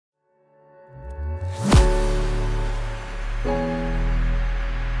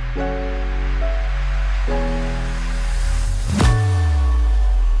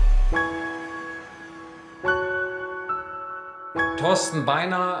Thorsten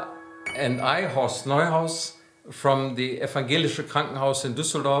Beiner and I, Horst Neuhaus, from the Evangelisches Krankenhaus in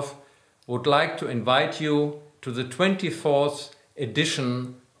Düsseldorf, would like to invite you to the 24th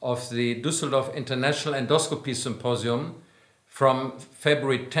edition of the Düsseldorf International Endoscopy Symposium from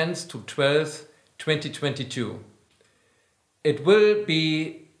February 10th to 12th, 2022. It will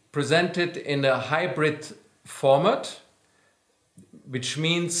be presented in a hybrid format, which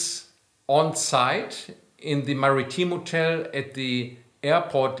means on-site in the Maritime Hotel at the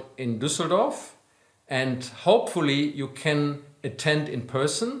airport in Düsseldorf, and hopefully you can attend in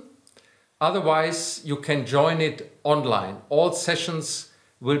person. Otherwise, you can join it online. All sessions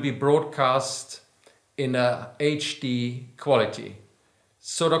will be broadcast in a HD quality.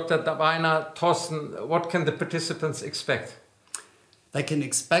 So Dr. Beiner, Thorsten, what can the participants expect? They can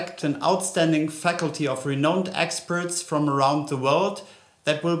expect an outstanding faculty of renowned experts from around the world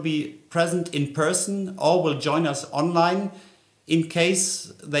that will be present in person or will join us online in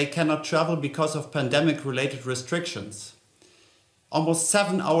case they cannot travel because of pandemic-related restrictions. Almost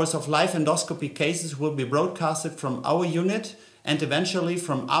 7 hours of live endoscopy cases will be broadcasted from our unit and eventually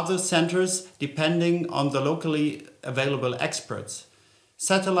from other centers depending on the locally available experts.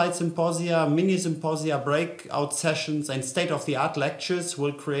 Satellite symposia, mini symposia, breakout sessions and state-of-the-art lectures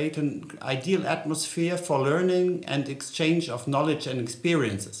will create an ideal atmosphere for learning and exchange of knowledge and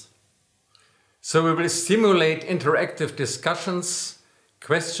experiences. So we will stimulate interactive discussions,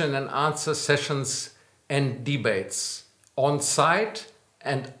 question and answer sessions and debates on-site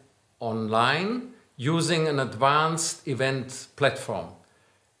and online using an advanced event platform.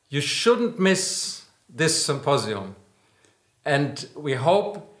 You shouldn't miss this symposium. And we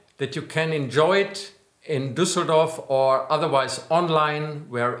hope that you can enjoy it in Düsseldorf or otherwise online,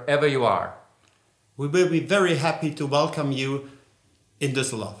 wherever you are. We will be very happy to welcome you in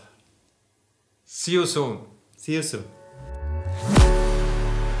Düsseldorf. See you soon. See you soon.